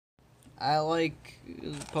I like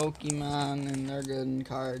Pokemon and they're good in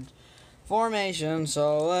card formation,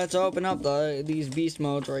 so let's open up these beast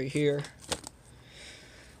modes right here.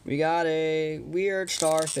 We got a weird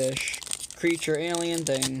starfish creature alien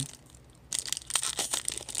thing.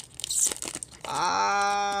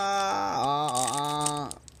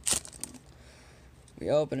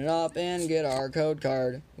 We open it up and get our code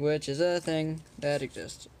card, which is a thing that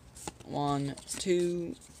exists. 1,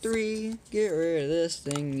 2, 3, get rid of this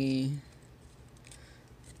thingy.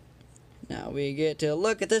 Now we get to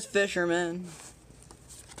look at this fisherman.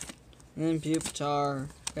 And Pupitar,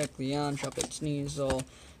 Kecleon, Trumpet, Sneasel,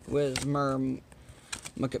 Whismur,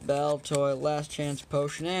 Mucket Bell, Toy, Last Chance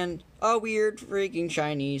Potion, and a weird freaking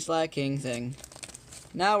Chinese King thing.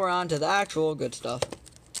 Now we're on to the actual good stuff.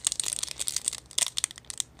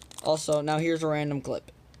 Also, now here's a random clip.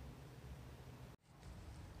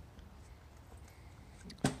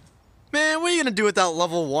 Man, what are you gonna do with that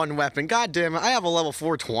level 1 weapon? God damn it, I have a level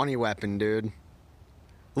 420 weapon, dude.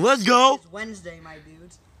 Let's go! It's Wednesday, my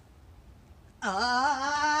dudes.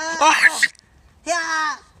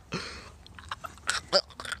 Yeah!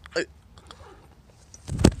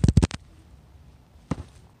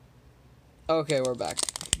 Okay, we're back.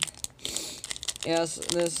 Yes,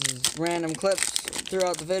 this is random clips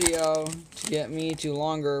throughout the video to get me to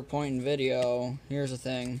longer point in video. Here's the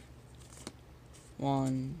thing.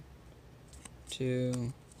 1,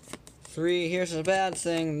 2, 3. Here's a bad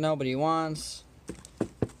thing nobody wants.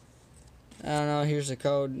 I don't know, here's the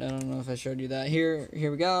code. I don't know if I showed you that. Here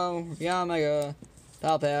we go. Mega,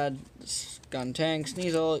 Palpad, Gun Tank,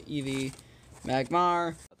 Sneasel, Eevee,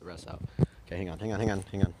 Magmar. Cut the rest out. Okay, hang on.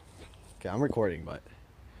 Okay, I'm recording, but...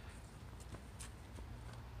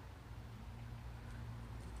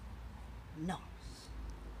 No.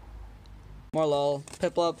 Morlul,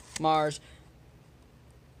 Piplup, Mars.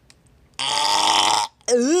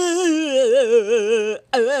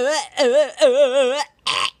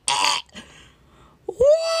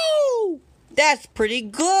 Woo! That's pretty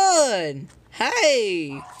good.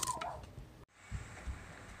 Hey.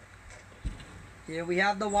 Here we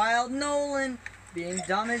have the wild Nolan being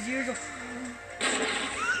dumb as usual.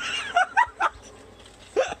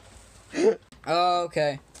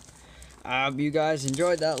 Okay. You guys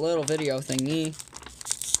enjoyed that little video thingy.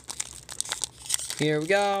 Here we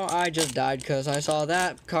go. I just died because I saw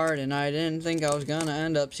that card and I didn't think I was gonna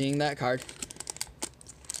end up seeing that card.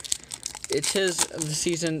 It's his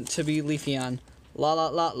season to be Leafeon. La la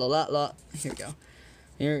la la la la. Here we go.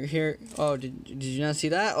 Here. Oh, did you not see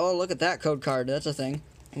that? Oh, look at that code card. That's a thing.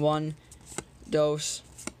 1 dose.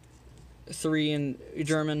 3 in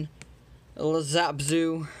German.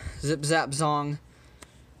 Zapzu. Zip zap zong.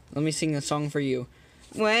 Let me sing a song for you.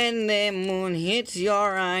 When the moon hits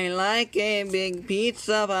your eye like a big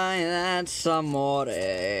pizza pie, that's amore.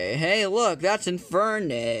 Hey, look, that's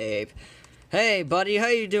Infernape. Hey, buddy, how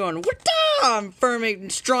you doing? What I'm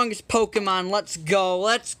Infernape, strongest Pokemon. Let's go,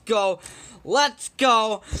 let's go, let's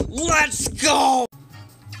go, let's go!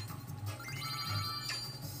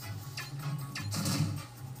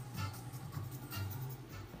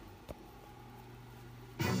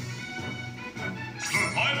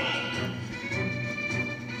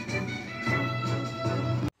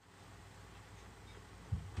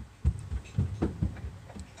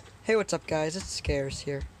 Hey, what's up, guys? It's Scares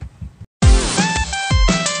here.